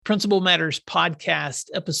Principal Matters podcast,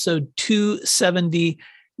 episode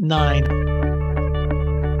 279.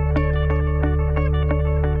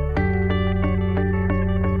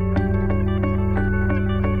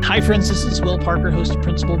 Hi, friends. This is Will Parker, host of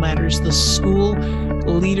Principal Matters, the School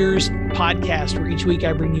Leaders podcast, where each week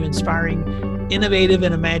I bring you inspiring, innovative,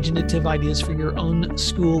 and imaginative ideas for your own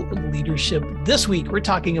school leadership. This week, we're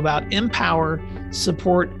talking about empower,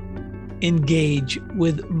 support, engage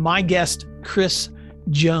with my guest, Chris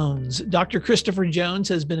Jones. Dr. Christopher Jones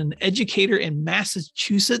has been an educator in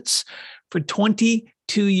Massachusetts for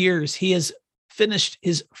 22 years. He has finished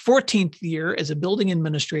his 14th year as a building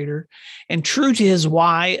administrator, and true to his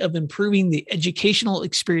why of improving the educational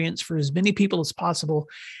experience for as many people as possible,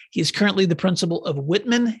 he is currently the principal of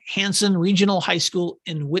Whitman-Hanson Regional High School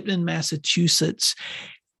in Whitman, Massachusetts.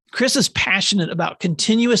 Chris is passionate about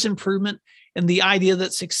continuous improvement and the idea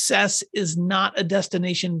that success is not a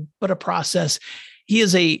destination, but a process. He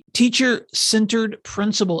is a teacher-centered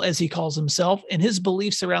principal, as he calls himself, and his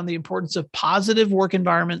beliefs around the importance of positive work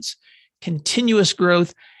environments, continuous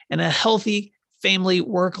growth, and a healthy family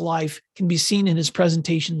work life can be seen in his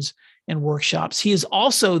presentations and workshops. He is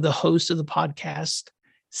also the host of the podcast,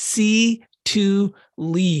 C2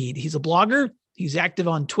 Lead. He's a blogger. He's active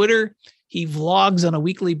on Twitter. He vlogs on a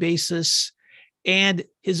weekly basis. And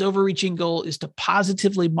his overreaching goal is to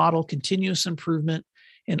positively model continuous improvement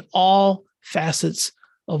in all facets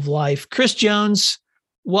of life. Chris Jones,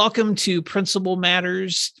 welcome to Principal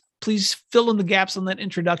Matters. Please fill in the gaps on that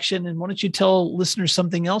introduction. And why don't you tell listeners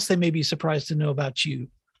something else they may be surprised to know about you?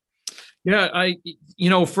 Yeah,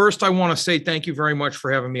 first I want to say thank you very much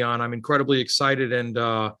for having me on. I'm incredibly excited and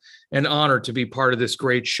honored to be part of this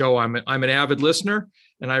great show. I'm an avid listener,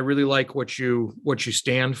 and I really like what you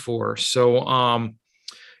stand for. So,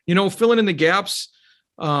 filling in the gaps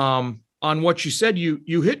on what you said,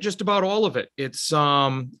 you hit just about all of it. It's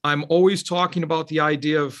I'm always talking about the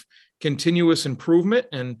idea of continuous improvement,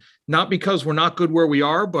 and not because we're not good where we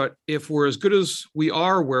are, but if we're as good as we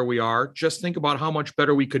are where we are, just think about how much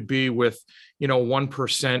better we could be with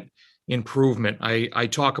 1% improvement. I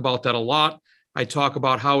talk about that a lot. I talk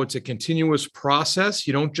about how it's a continuous process.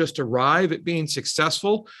 You don't just arrive at being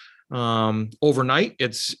successful overnight.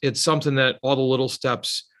 It's something that all the little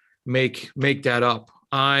steps make that up.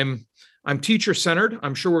 I'm teacher-centered.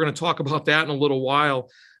 I'm sure we're going to talk about that in a little while.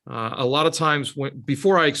 A lot of times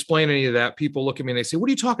before I explain any of that, people look at me and they say, what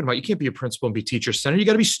are you talking about? You can't be a principal and be teacher-centered. You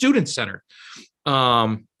got to be student-centered.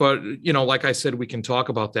 But like I said, we can talk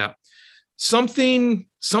about that. Something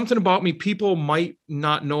about me people might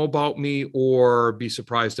not know about me or be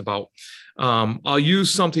surprised about. I'll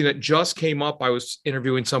use something that just came up. I was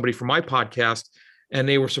interviewing somebody for my podcast, and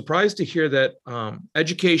they were surprised to hear that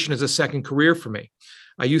education is a second career for me.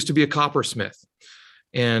 I used to be a coppersmith,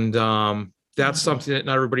 and that's something that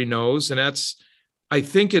not everybody knows. And I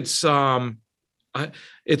think it's my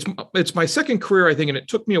second career, I think, and it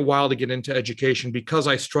took me a while to get into education because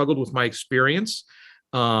I struggled with my experience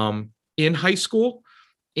in high school.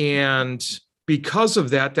 And because of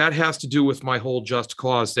that has to do with my whole just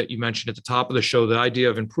cause that you mentioned at the top of the show, the idea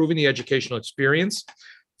of improving the educational experience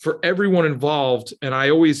for everyone involved. And I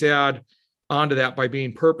always add onto that by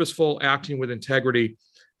being purposeful, acting with integrity,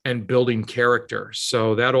 and building character.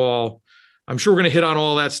 So that all, I'm sure we're going to hit on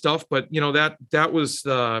all that stuff, but that was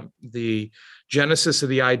the genesis of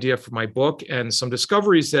the idea for my book, and some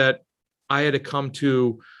discoveries that I had to come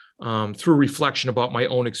to through reflection about my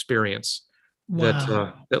own experience.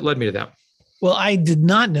 Wow. That led me to that. Well, I did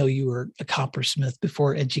not know you were a coppersmith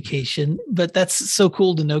before education, but that's so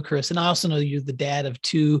cool to know, Chris. And I also know you're the dad of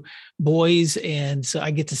two boys. And so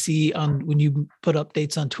I get to see when you put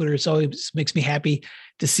updates on Twitter, it always makes me happy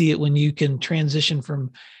to see it when you can transition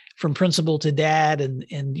from principal to dad.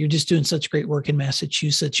 And you're just doing such great work in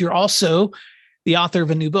Massachusetts. You're also the author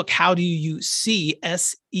of a new book, How Do You See,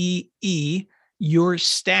 SEE, Your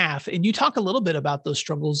Staff? And you talk a little bit about those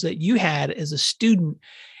struggles that you had as a student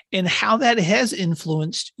and how that has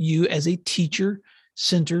influenced you as a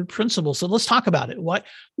teacher-centered principal. So let's talk about it.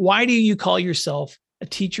 Why do you call yourself a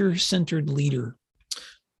teacher-centered leader?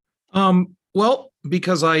 Well,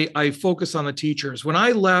 because I focus on the teachers. When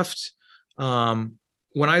I left the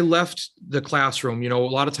classroom, a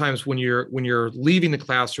lot of times when you're leaving the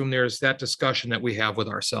classroom, there's that discussion that we have with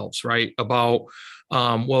ourselves, right? About,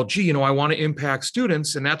 I want to impact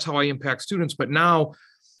students, and that's how I impact students. But now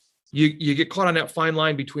you get caught on that fine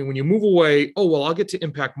line between when you move away, I'll get to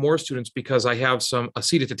impact more students because I have a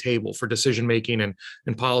seat at the table for decision-making and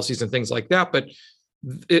policies and things like that. But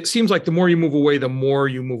it seems like the more you move away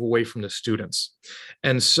from the students.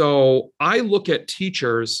 And so I look at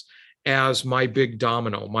teachers as my big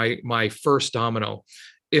domino, my first domino.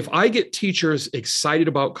 if I get teachers excited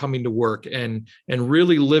about coming to work and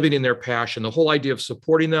really living in their passion, the whole idea of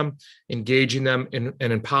supporting them, engaging them, and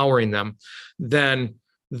empowering them, then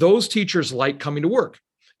those teachers like coming to work.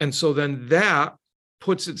 And so then that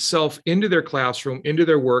puts itself into their classroom, into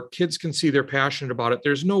their work. Kids can see they're passionate about it.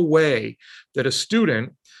 There's no way that a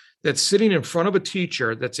student that's sitting in front of a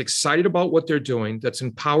teacher that's excited about what they're doing, that's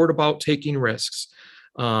empowered about taking risks,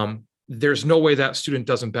 there's no way that student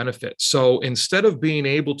doesn't benefit. So instead of being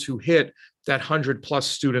able to hit that 100+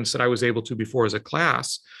 students that I was able to before as a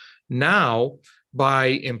class, now by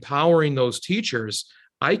empowering those teachers,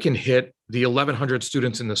 I can hit the 1,100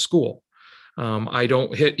 students in the school. I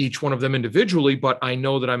don't hit each one of them individually, but I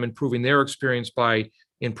know that I'm improving their experience by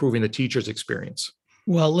improving the teacher's experience.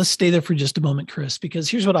 Well, let's stay there for just a moment, Chris, because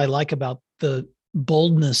here's what I like about the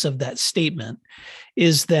boldness of that statement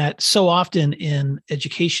is that so often in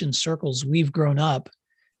education circles, we've grown up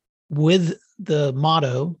with the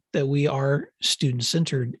motto that we are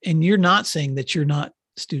student-centered. And you're not saying that you're not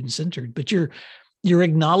student-centered, but you're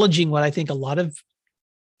acknowledging what I think a lot of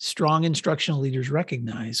strong instructional leaders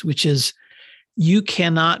recognize, which is you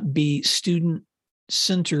cannot be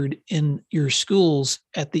student-centered in your schools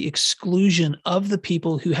at the exclusion of the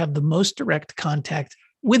people who have the most direct contact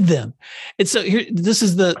with them. And so here, this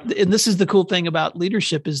is the cool thing about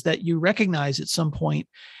leadership is that you recognize at some point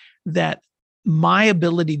that my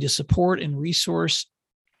ability to support and resource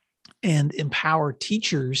and empower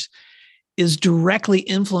teachers is directly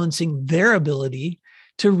influencing their ability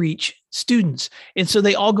to reach students. And so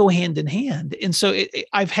they all go hand in hand. And so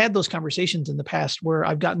I've had those conversations in the past where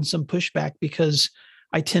I've gotten some pushback because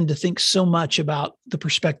I tend to think so much about the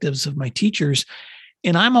perspectives of my teachers.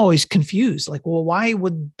 And I'm always confused, like, well, why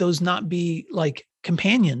would those not be like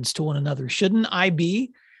companions to one another? Shouldn't I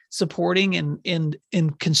be supporting and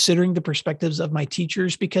considering the perspectives of my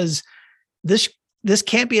teachers? Because this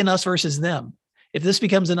can't be an us versus them. If this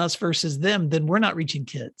becomes an us versus them, then we're not reaching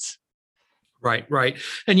kids. Right.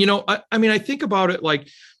 And, I mean, I think about it like,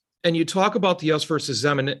 and you talk about the us versus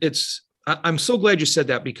them, and I'm so glad you said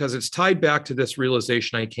that because it's tied back to this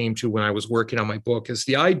realization I came to when I was working on my book is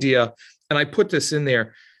the idea, and I put this in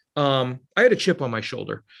there. I had a chip on my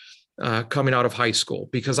shoulder coming out of high school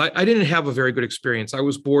because I didn't have a very good experience. I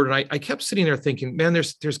was bored and I kept sitting there thinking, man,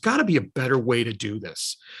 there's got to be a better way to do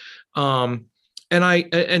this. And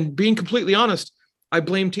being completely honest, I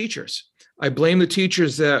blame teachers. I blame the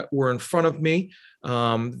teachers that were in front of me,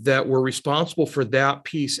 that were responsible for that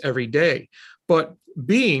piece every day. But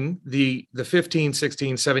being the 15,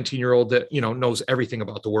 16, 17-year-old that, knows everything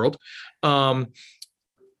about the world,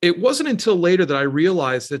 it wasn't until later that I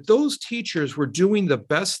realized that those teachers were doing the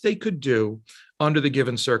best they could do under the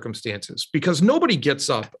given circumstances, because nobody gets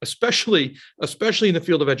up, especially in the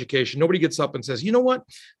field of education, nobody gets up and says, you know what,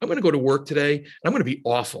 I'm going to go to work today and I'm going to be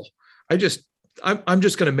awful. I'm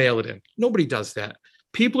just going to mail it in. Nobody does that.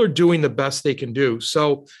 People are doing the best they can do.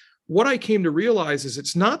 So what I came to realize is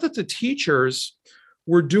it's not that the teachers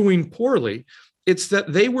were doing poorly. It's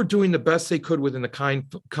that they were doing the best they could within the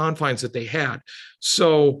confines that they had.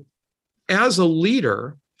 So as a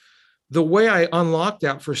leader, the way I unlocked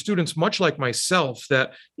that for students, much like myself,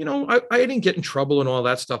 that, I didn't get in trouble and all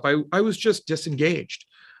that stuff. I was just disengaged,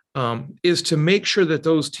 is to make sure that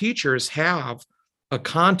those teachers have a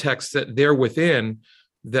context that they're within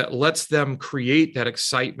that lets them create that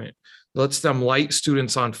excitement, lets them light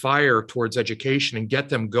students on fire towards education and get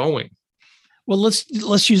them going. Well,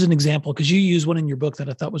 let's use an example, because you use one in your book that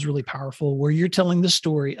I thought was really powerful, where you're telling the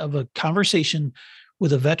story of a conversation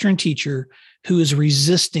with a veteran teacher who is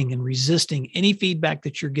resisting any feedback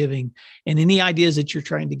that you're giving and any ideas that you're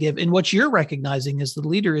trying to give. And what you're recognizing as the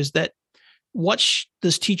leader is that what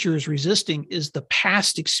this teacher is resisting is the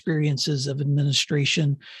past experiences of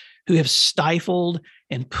administration who have stifled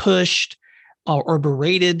and pushed or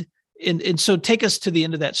berated. And so take us to the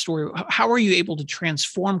end of that story. How are you able to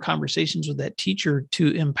transform conversations with that teacher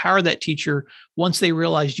to empower that teacher once they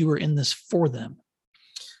realized you were in this for them?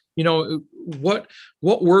 What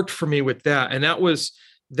worked for me with that, and that was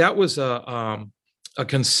a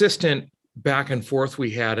consistent back and forth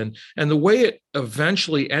we had, and the way it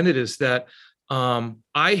eventually ended is that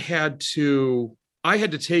I had to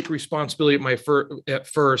take responsibility at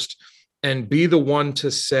first and be the one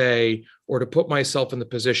to say, or to put myself in the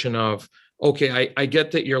position of, okay, I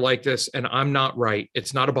get that you're like this and I'm not right.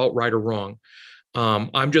 It's not about right or wrong.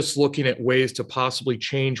 I'm just looking at ways to possibly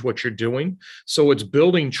change what you're doing. So it's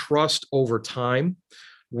building trust over time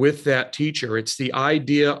with that teacher. It's the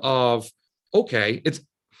idea of, okay,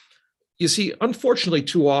 you see, unfortunately,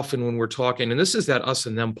 too often when we're talking, and this is that us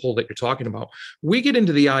and them pull that you're talking about, we get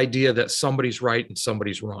into the idea that somebody's right and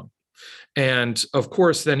somebody's wrong. And of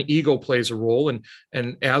course, then ego plays a role.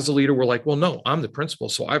 And as a leader, we're like, well, no, I'm the principal,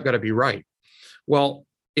 so I've got to be right. Well,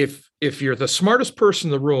 if you're the smartest person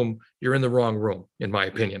in the room, you're in the wrong room, in my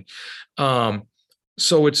opinion.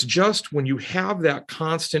 So it's just when you have that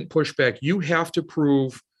constant pushback, you have to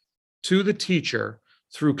prove to the teacher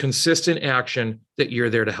through consistent action that you're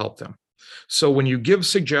there to help them. So when you give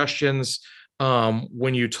suggestions,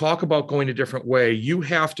 when you talk about going a different way, you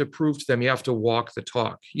have to prove to them, you have to walk the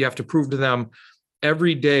talk. You have to prove to them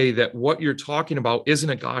every day that what you're talking about isn't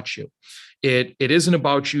a got you. It isn't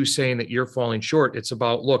about you saying that you're falling short. It's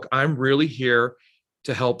about, look, I'm really here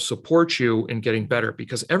to help support you in getting better,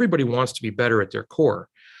 because everybody wants to be better at their core.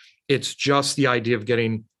 It's just the idea of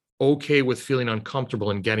getting okay with feeling uncomfortable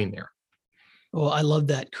and getting there. Well, I love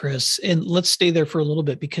that, Chris. And let's stay there for a little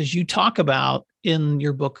bit, because you talk about in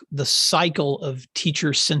your book the cycle of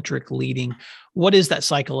teacher-centric leading. What is that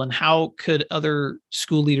cycle, and how could other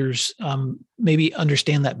school leaders maybe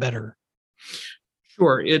understand that better?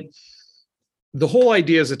 Sure. The whole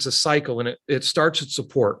idea is it's a cycle, and it starts at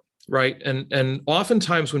support, right? And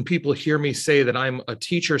oftentimes when people hear me say that I'm a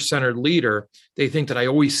teacher-centered leader, they think that I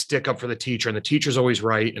always stick up for the teacher and the teacher's always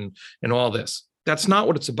right and all this. That's not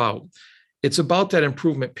what it's about. It's about that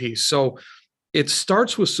improvement piece. So it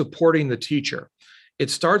starts with supporting the teacher. It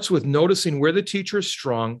starts with noticing where the teacher is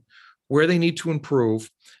strong, where they need to improve,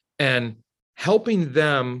 and helping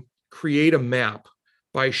them create a map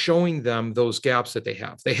by showing them those gaps that they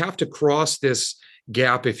have. They have to cross this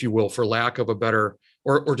gap, if you will, for lack of a better,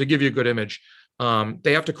 or to give you a good image.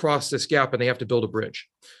 They have to cross this gap and they have to build a bridge.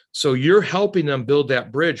 So you're helping them build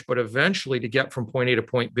that bridge, but eventually to get from point A to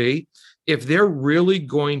point B, if they're really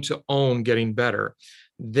going to own getting better,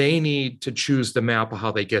 they need to choose the map of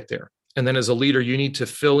how they get there. And then as a leader, you need to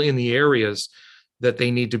fill in the areas that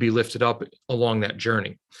they need to be lifted up along that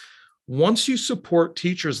journey. Once you support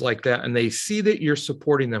teachers like that and they see that you're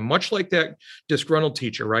supporting them, much like that disgruntled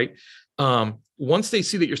teacher, right? Once they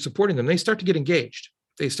see that you're supporting them, they start to get engaged.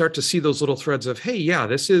 They start to see those little threads of, hey, yeah,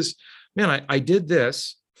 this is, man, I did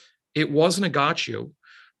this. It wasn't a got you.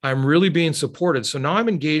 I'm really being supported. So now I'm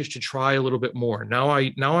engaged to try a little bit more. Now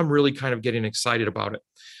I'm really kind of getting excited about it.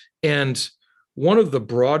 And one of the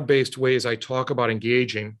broad-based ways I talk about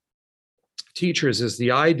engaging teachers is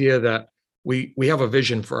the idea that we have a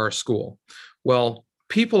vision for our school. Well,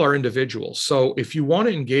 people are individuals. So if you want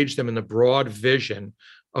to engage them in the broad vision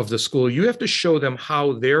of the school, you have to show them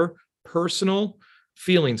how their personal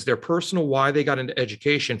feelings, their personal why they got into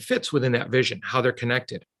education fits within that vision, how they're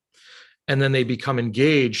connected. And then they become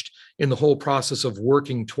engaged in the whole process of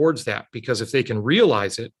working towards that, because if they can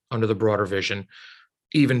realize it under the broader vision,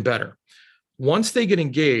 even better. Once they get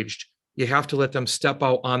engaged, you have to let them step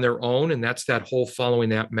out on their own. And that's that whole following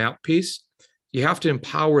that map piece. You have to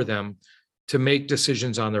empower them to make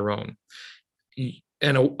decisions on their own.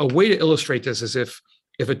 And a way to illustrate this is if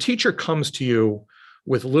a teacher comes to you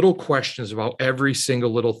with little questions about every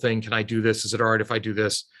single little thing, can I do this? Is it all right if I do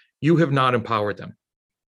this? You have not empowered them.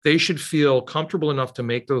 They should feel comfortable enough to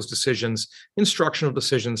make those decisions, instructional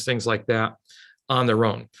decisions, things like that on their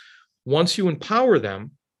own. Once you empower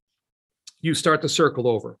them, you start the circle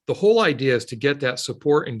over. The whole idea is to get that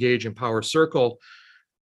support, engage, empower circle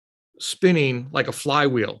spinning like a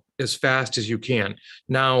flywheel as fast as you can.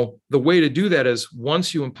 Now, the way to do that is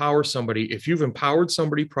once you empower somebody, if you've empowered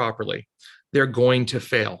somebody properly, they're going to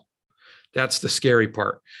fail. That's the scary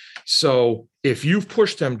part. So if you've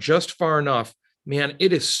pushed them just far enough, man,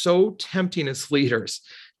 it is so tempting as leaders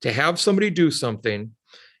to have somebody do something,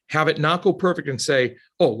 have it not go perfect and say,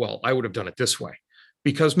 oh, well, I would have done it this way,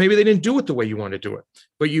 because maybe they didn't do it the way you want to do it.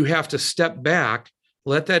 But you have to step back,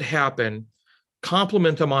 let that happen,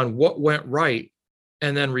 compliment them on what went right,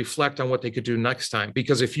 and then reflect on what they could do next time.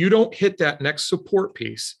 Because if you don't hit that next support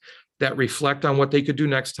piece, that reflect on what they could do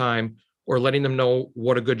next time, or letting them know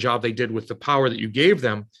what a good job they did with the power that you gave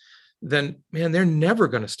them, then, man, they're never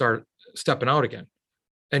going to start stepping out again.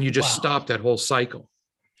 And you just stop that whole cycle.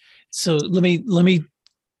 So let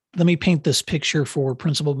me paint this picture for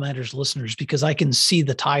Principal Matters listeners, because I can see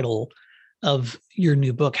the title of your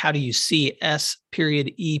new book. How do you see S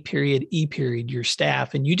period, E period, E period, your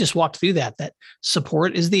staff? And you just walked through that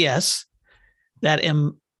support is the S, that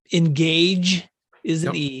engage is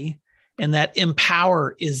an E, and that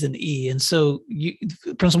empower is an E. And so you,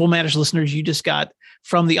 Principal Matters listeners, you just got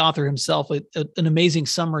from the author himself an amazing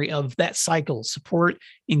summary of that cycle: support,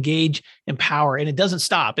 engage, empower. And it doesn't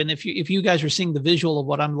stop. And if you guys are seeing the visual of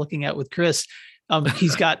what I'm looking at with Chris,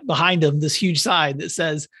 he's got behind him this huge sign that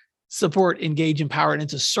says support, engage, empower, and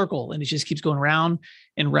it's a circle, and it just keeps going round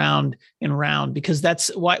and round and round, because that's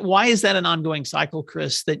why is that an ongoing cycle,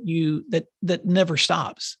 Chris, that never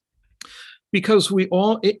stops? Because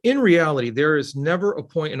in reality, there is never a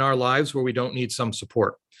point in our lives where we don't need some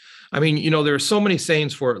support. I mean, there are so many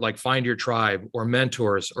sayings for it, like find your tribe or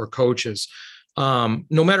mentors or coaches. No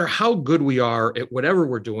matter how good we are at whatever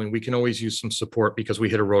we're doing, we can always use some support because we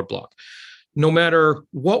hit a roadblock. No matter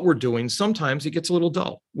what we're doing, sometimes it gets a little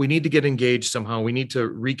dull. We need to get engaged somehow. We need to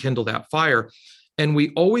rekindle that fire. And we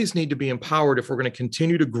always need to be empowered if we're going to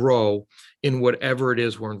continue to grow in whatever it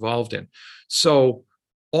is we're involved in. So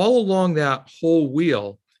all along that whole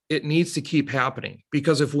wheel, it needs to keep happening,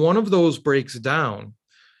 because if one of those breaks down,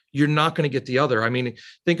 you're not going to get the other. I mean,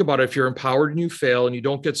 think about it. If you're empowered and you fail and you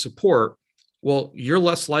don't get support, well, you're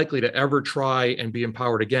less likely to ever try and be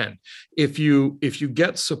empowered again. If you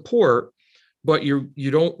get support, but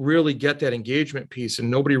you don't really get that engagement piece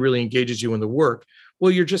and nobody really engages you in the work,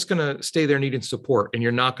 well, you're just going to stay there needing support and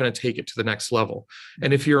you're not going to take it to the next level.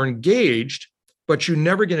 And if you're engaged, but you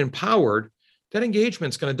never get empowered, that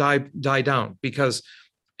engagement's going to die down, because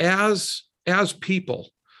as people,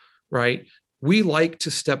 right, we like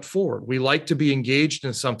to step forward. We like to be engaged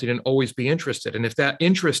in something and always be interested. And if that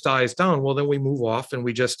interest dies down, well, then we move off and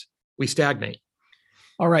we stagnate.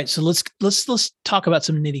 All right. So let's talk about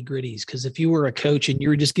some nitty gritties. Because if you were a coach and you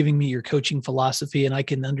were just giving me your coaching philosophy, and I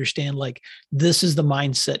can understand, like, this is the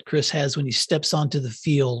mindset Chris has when he steps onto the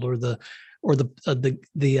field or the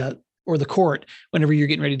court, whenever you're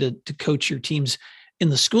getting ready to coach your teams in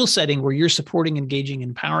the school setting where you're supporting, engaging,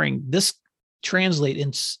 empowering, this translate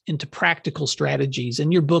into practical strategies.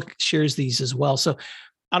 And your book shares these as well. So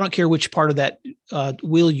I don't care which part of that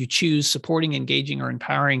wheel you choose, supporting, engaging, or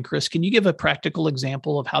empowering. Chris, can you give a practical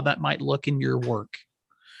example of how that might look in your work?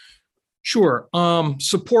 Sure.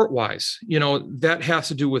 Support wise, that has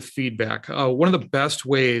to do with feedback. One of the best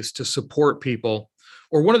ways to support people,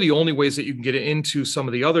 or one of the only ways that you can get into some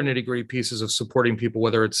of the other nitty gritty pieces of supporting people,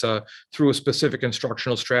 whether it's through a specific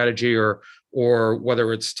instructional strategy or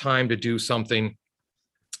whether it's time to do something,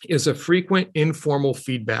 is a frequent informal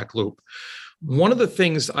feedback loop. One of the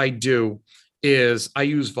things I do is I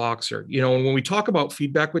use Voxer. And when we talk about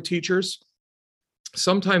feedback with teachers,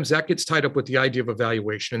 sometimes that gets tied up with the idea of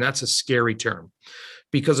evaluation. And that's a scary term,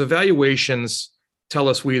 because evaluations tell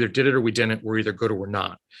us we either did it or we didn't. We're either good or we're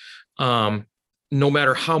not. No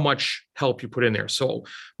matter how much help you put in there. So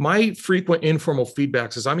my frequent informal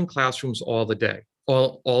feedbacks is I'm in classrooms all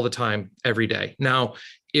the time, every day. Now,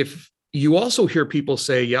 if you also hear people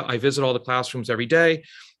say, yeah, I visit all the classrooms every day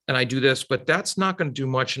and I do this, but that's not going to do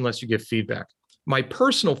much unless you give feedback. My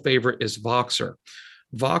personal favorite is Voxer.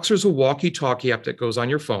 Voxer is a walkie-talkie app that goes on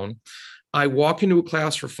your phone. I walk into a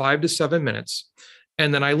class for 5 to 7 minutes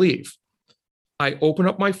and then I leave. I open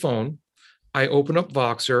up my phone. I open up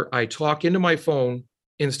Voxer, I talk into my phone,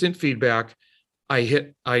 instant feedback. I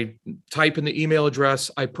type in the email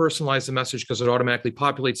address, I personalize the message because it automatically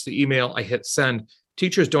populates the email. I hit send.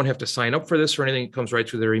 Teachers don't have to sign up for this or anything. It comes right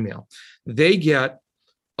through their email. They get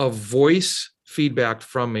a voice feedback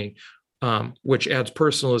from me, which adds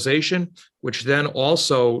personalization, which then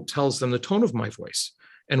also tells them the tone of my voice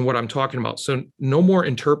and what I'm talking about. So no more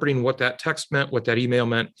interpreting what that text meant, what that email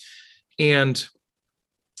meant. And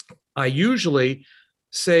I usually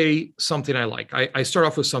say something I like. I start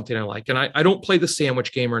off with something I like, and I don't play the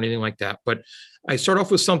sandwich game or anything like that, but I start off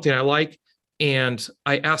with something I like, and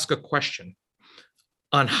I ask a question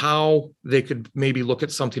on how they could maybe look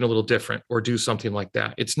at something a little different or do something like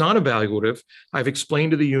that. It's not evaluative. I've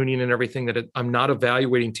explained to the union and everything that I'm not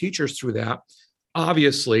evaluating teachers through that.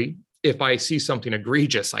 Obviously, if I see something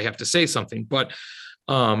egregious, I have to say something, but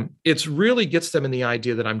it's really gets them in the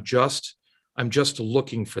idea that I'm just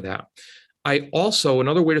looking for that.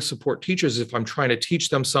 Another way to support teachers, if I'm trying to teach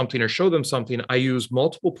them something or show them something, I use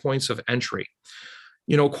multiple points of entry.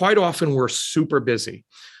 Quite often we're super busy.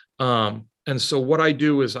 And so what I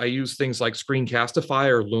do is I use things like Screencastify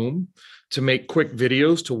or Loom to make quick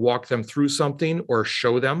videos to walk them through something or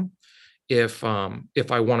show them if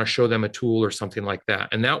I want to show them a tool or something like that.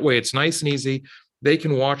 And that way it's nice and easy. They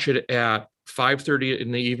can watch it at 5:30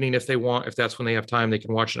 in the evening if they want. If that's when they have time, they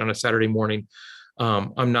can watch it on a Saturday morning.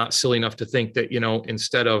 I'm not silly enough to think that,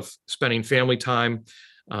 instead of spending family time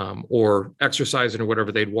or exercising or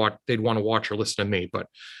whatever, they'd want to watch or listen to me, but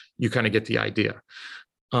you kind of get the idea.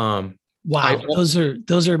 Wow, those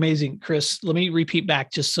are amazing, Chris. Let me repeat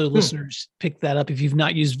back just so listeners pick that up. If you've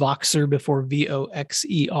not used Voxer before,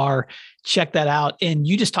 Voxer, check that out. And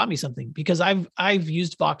you just taught me something, because I've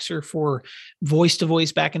used Voxer for voice to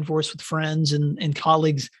voice back and forth with friends and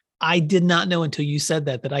colleagues. I did not know until you said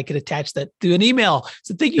that I could attach that to an email.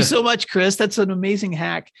 So thank you so much, Chris. That's an amazing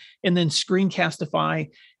hack. And then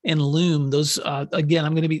Screencastify and Loom. Those,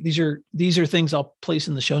 again, these are things I'll place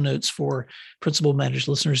in the show notes for Principal Matters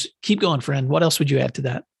listeners. Keep going, friend. What else would you add to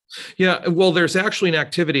that? Yeah, well, there's actually an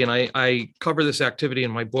activity, and I cover this activity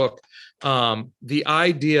in my book. The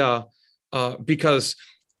idea, because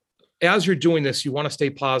as you're doing this, you want to stay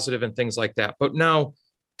positive and things like that. But now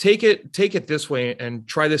take it this way and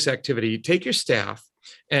try this activity. Take your staff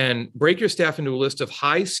and break your staff into a list of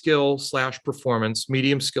high skill / performance,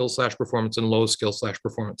 medium skill / performance, and low skill /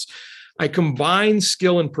 performance. I combine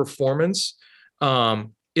skill and performance.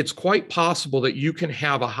 It's quite possible that you can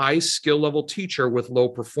have a high skill level teacher with low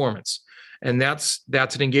performance. And that's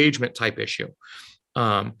an engagement type issue.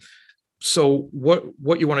 So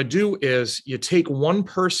what you want to do is you take one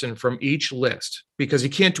person from each list, because you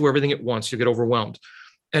can't do everything at once. You get overwhelmed,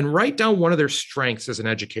 and write down one of their strengths as an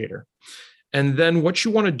educator. And then what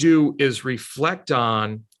you want to do is reflect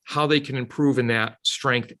on how they can improve in that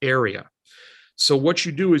strength area. So what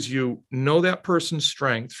you do is you know that person's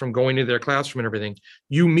strength from going to their classroom and everything.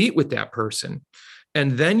 You meet with that person,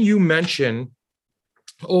 and then you mention,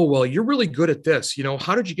 oh, well, you're really good at this.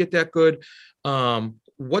 How did you get that good?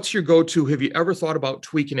 What's your go-to? Have you ever thought about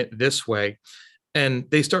tweaking it this way? And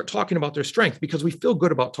they start talking about their strength, because we feel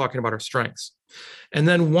good about talking about our strengths. And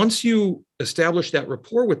then once you establish that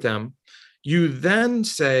rapport with them, you then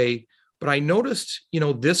say, but I noticed,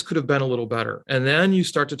 this could have been a little better. And then you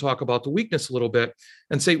start to talk about the weakness a little bit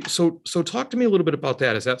and say, so talk to me a little bit about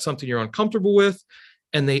that. Is that something you're uncomfortable with?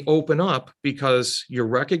 And they open up, because you're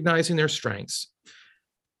recognizing their strengths,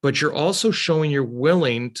 but you're also showing you're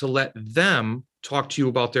willing to let them talk to you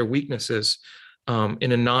about their weaknesses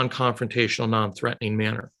in a non-confrontational, non-threatening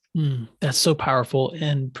manner. That's so powerful.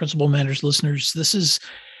 And Principal Matters listeners, this is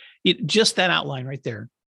just that outline right there.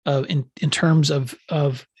 In terms of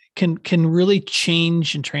can really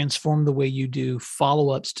change and transform the way you do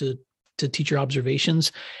follow-ups to teacher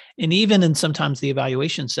observations, and even in sometimes the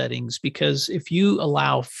evaluation settings, because if you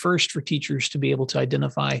allow first for teachers to be able to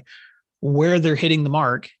identify where they're hitting the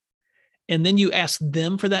mark, and then you ask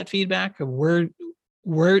them for that feedback of where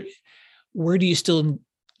do you still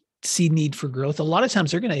see need for growth, a lot of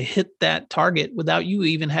times they're going to hit that target without you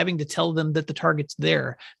even having to tell them that the target's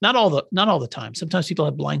there. Not all the time. Sometimes people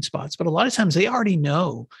have blind spots, but a lot of times they already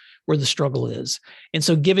know where the struggle is. And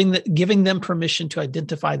so giving them permission to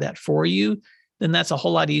identify that for you, then that's a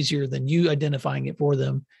whole lot easier than you identifying it for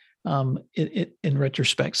them in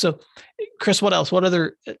retrospect. So Chris, what else? What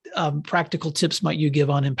other practical tips might you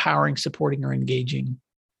give on empowering, supporting, or engaging?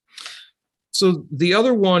 So the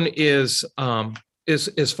other one is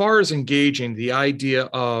as far as engaging, the idea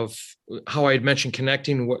of how I had mentioned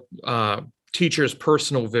connecting what teachers'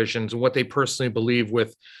 personal visions and what they personally believe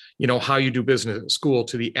with, how you do business at school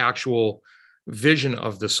to the actual vision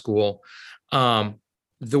of the school.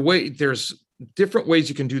 There's different ways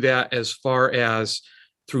you can do that, as far as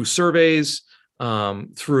through surveys,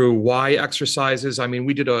 through why exercises. I mean,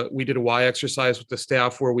 we did a why exercise with the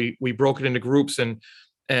staff where we broke it into groups,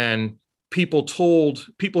 and people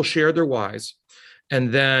shared their whys.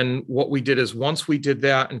 And then what we did is, once we did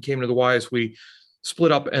that and came to the whys, we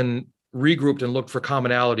split up and regrouped and looked for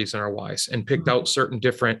commonalities in our whys and picked out certain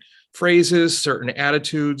different phrases, certain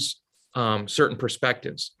attitudes, certain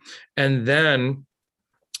perspectives. And then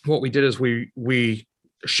what we did is we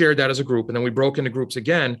shared that as a group, and then we broke into groups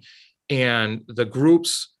again, and the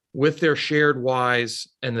groups, with their shared whys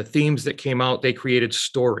and the themes that came out, they created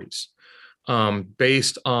stories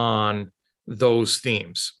based on those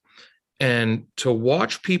themes. And to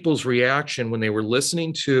watch people's reaction when they were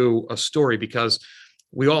listening to a story, because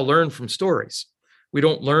we all learn from stories. We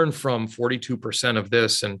don't learn from 42% of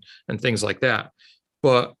this and things like that.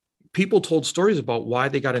 But people told stories about why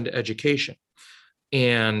they got into education.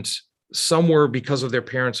 And some were because of their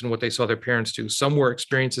parents and what they saw their parents do. Some were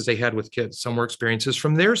experiences they had with kids. Some were experiences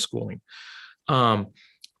from their schooling. But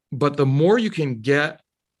the more you can get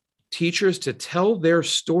teachers to tell their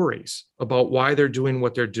stories about why they're doing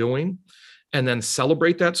what they're doing, and then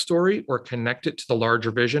celebrate that story or connect it to the larger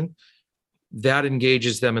vision, that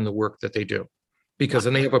engages them in the work that they do, because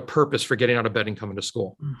then they have a purpose for getting out of bed and coming to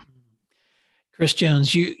school. Chris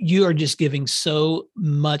Jones, you are just giving so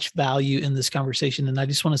much value in this conversation. And I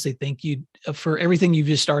just want to say thank you for everything you've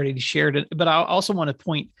just already shared. But I also want to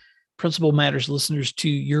point Principal Matters listeners to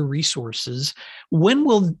your resources. When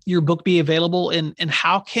will your book be available, and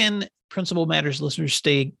how can Principal Matters listeners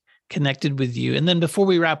stay connected with you? And then before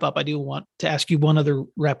we wrap up, I do want to ask you one other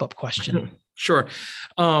wrap-up question. Sure.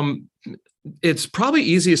 It's probably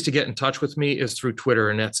easiest to get in touch with me is through Twitter,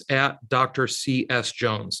 and that's at Dr. C.S.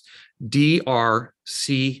 Jones, DRCS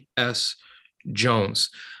Jones.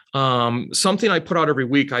 Something I put out every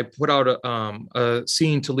week. I put out a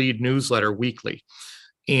Seeing to Lead newsletter weekly.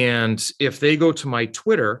 And if they go to my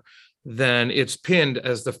Twitter, then it's pinned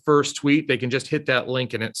as the first tweet. They can just hit that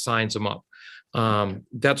link and it signs them up.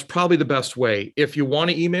 That's probably the best way. If you want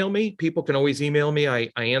to email me, people can always email me. I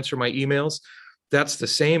answer my emails. That's the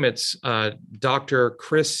same. It's Dr.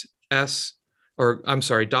 Chris SJ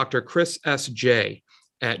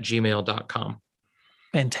at gmail.com.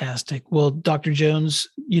 Fantastic. Well, Dr. Jones,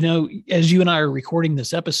 as you and I are recording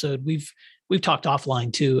this episode, we've talked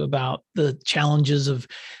offline too about the challenges of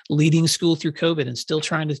leading school through COVID and still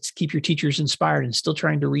trying to keep your teachers inspired and still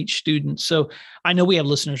trying to reach students. So I know we have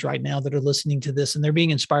listeners right now that are listening to this and they're being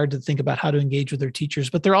inspired to think about how to engage with their teachers,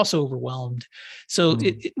 but they're also overwhelmed. So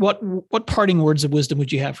what parting words of wisdom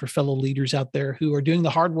would you have for fellow leaders out there who are doing the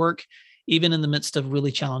hard work, even in the midst of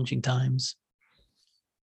really challenging times?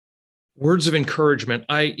 Words of encouragement.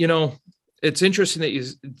 It's interesting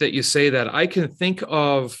that you say that. I can think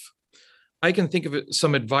of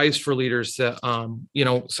some advice for leaders that,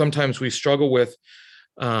 sometimes we struggle with,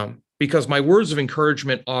 because my words of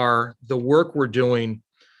encouragement are the work we're doing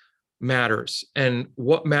matters. And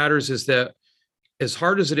what matters is that as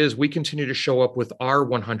hard as it is, we continue to show up with our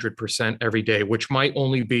 100% every day, which might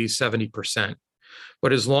only be 70%.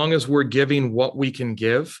 But as long as we're giving what we can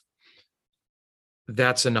give,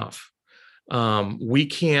 that's enough. We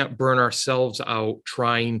can't burn ourselves out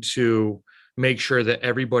trying to make sure that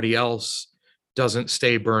everybody else doesn't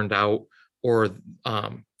stay burned out, or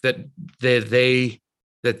that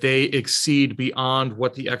they exceed beyond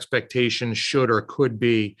what the expectations should or could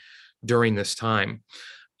be during this time.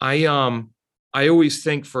 I always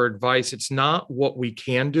think for advice, it's not what we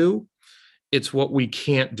can do, it's what we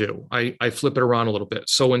can't do. I flip it around a little bit.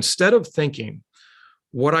 So instead of thinking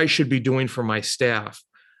what I should be doing for my staff,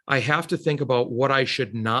 I have to think about what I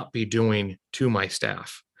should not be doing to my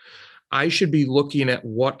staff. I should be looking at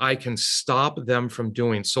what I can stop them from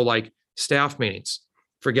doing. So like staff meetings,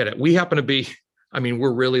 forget it. We happen to be,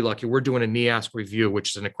 we're really lucky. We're doing a NEASC review,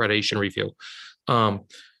 which is an accreditation review.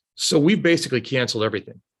 So we've basically canceled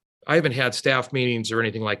everything. I haven't had staff meetings or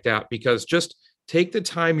anything like that, because just take the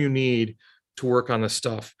time you need to work on this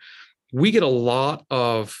stuff. We get a lot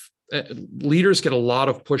of leaders get a lot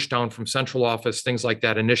of push down from central office, things like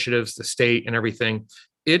that, initiatives, the state and everything.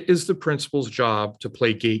 It is the principal's job to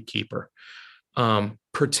play gatekeeper.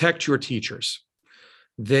 Protect your teachers.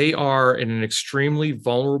 They are in an extremely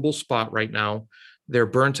vulnerable spot right now. They're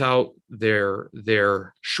burnt out.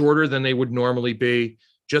 They're shorter than they would normally be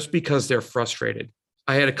just because they're frustrated.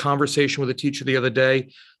 I had a conversation with a teacher the other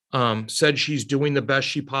day, said she's doing the best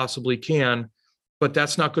she possibly can, but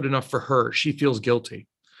that's not good enough for her. She feels guilty.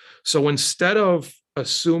 So instead of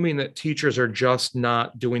assuming that teachers are just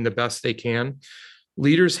not doing the best they can,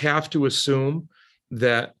 leaders have to assume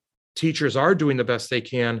that teachers are doing the best they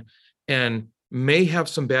can and may have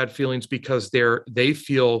some bad feelings because they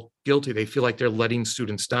feel guilty. They feel like they're letting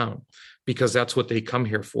students down because that's what they come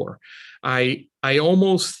here for. I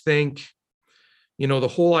almost think, the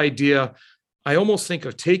whole idea, I almost think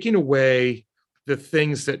of taking away the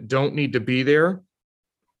things that don't need to be there,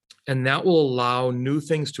 and that will allow new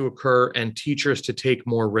things to occur and teachers to take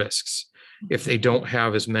more risks if they don't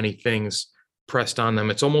have as many things pressed on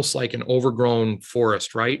them. It's almost like an overgrown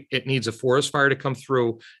forest, right? It needs a forest fire to come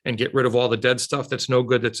through and get rid of all the dead stuff that's no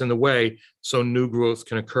good, that's in the way, so new growth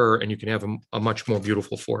can occur and you can have a much more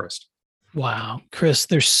beautiful forest. Wow, Chris,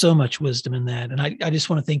 there's so much wisdom in that. And I just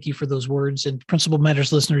want to thank you for those words. And Principal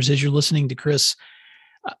Matters listeners, as you're listening to Chris,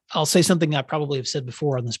 I'll say something I probably have said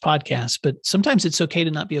before on this podcast, but sometimes it's okay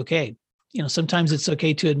to not be okay. Sometimes it's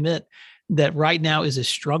okay to admit that right now is a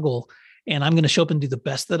struggle and I'm going to show up and do the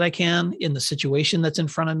best that I can in the situation that's in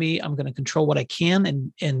front of me. I'm going to control what I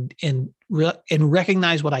can and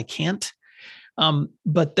recognize what I can't.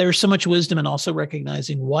 But there's so much wisdom in also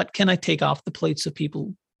recognizing what can I take off the plates of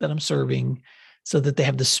people that I'm serving so that they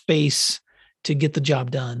have the space to get the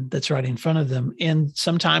job done that's right in front of them. And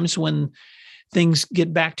sometimes when things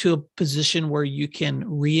get back to a position where you can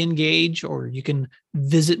re-engage or you can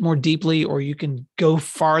visit more deeply or you can go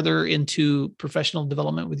farther into professional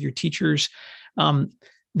development with your teachers,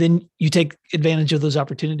 then you take advantage of those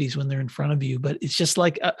opportunities when they're in front of you. But it's just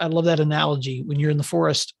like, I love that analogy. When you're in the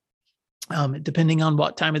forest, depending on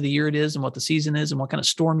what time of the year it is and what the season is and what kind of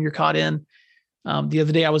storm you're caught in. The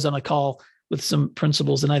other day I was on a call with some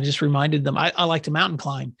principals and I just reminded them, I like to mountain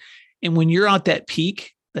climb. And when you're at that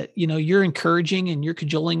peak, that, you're encouraging and you're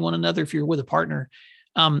cajoling one another if you're with a partner.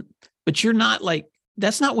 But you're not like,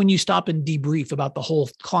 that's not when you stop and debrief about the whole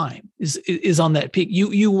climb is on that peak.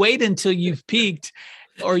 You wait until you've peaked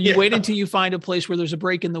or you wait until you find a place where there's a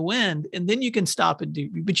break in the wind, and then you can stop and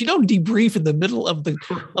but you don't debrief in the middle of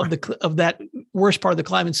that worst part of the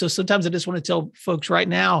climb. And so sometimes I just want to tell folks right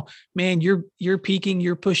now, man, you're peaking,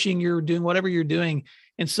 you're pushing, you're doing whatever you're doing.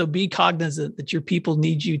 And so be cognizant that your people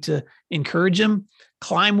need you to encourage them,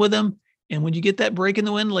 climb with them. And when you get that break in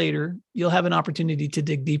the wind later, you'll have an opportunity to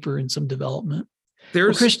dig deeper in some development.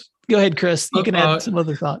 Chris, go ahead, Chris. You can add some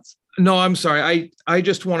other thoughts. No, I'm sorry. I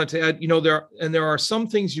just wanted to add, there are some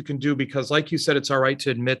things you can do, because like you said, it's all right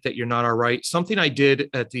to admit that you're not all right. Something I did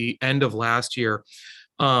at the end of last year,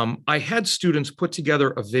 I had students put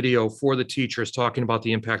together a video for the teachers talking about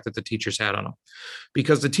the impact that the teachers had on them,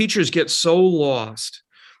 because the teachers get so lost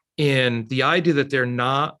in the idea that they're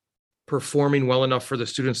not performing well enough for the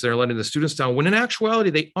students. They're letting the students down, when in actuality,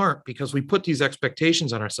 they aren't, because we put these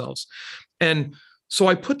expectations on ourselves. And so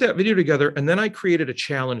I put that video together, and then I created a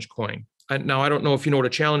challenge coin. Now, I don't know if you know what a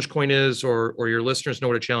challenge coin is, or your listeners know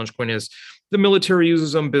what a challenge coin is. The military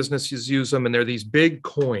uses them, businesses use them, and they're these big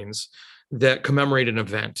coins that commemorate an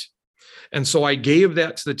event. And so I gave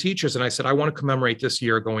that to the teachers, and I said, I want to commemorate this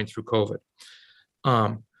year going through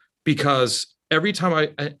COVID. Because every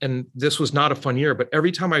time and this was not a fun year, but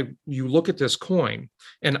every time you look at this coin,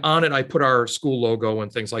 and on it, I put our school logo and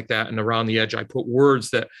things like that. And around the edge, I put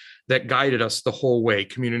words that guided us the whole way: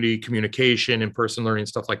 community, communication, in-person learning,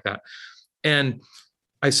 stuff like that. And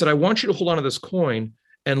I said, I want you to hold on to this coin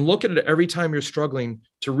and look at it every time you're struggling,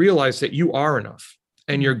 to realize that you are enough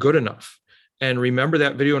and you're good enough. And remember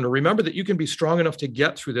that video, and to remember that you can be strong enough to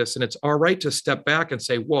get through this. And it's all right to step back and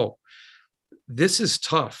say, whoa, this is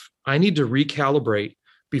tough. I need to recalibrate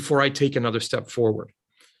before I take another step forward.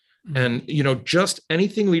 And, just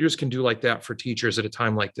anything leaders can do like that for teachers at a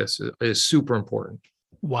time like this is super important.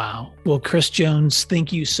 Wow. Well, Chris Jones,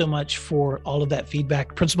 thank you so much for all of that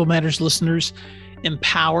feedback. Principal Matters listeners,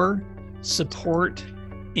 empower, support,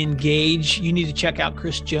 engage. You need to check out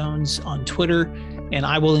Chris Jones on Twitter, and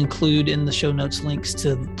I will include in the show notes links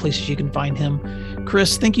to places you can find him.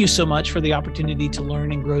 Chris, thank you so much for the opportunity to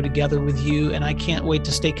learn and grow together with you, and I can't wait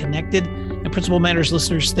to stay connected. And Principal Matters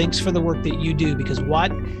listeners, thanks for the work that you do, because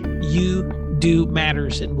what you do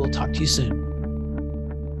matters, and we'll talk to you soon.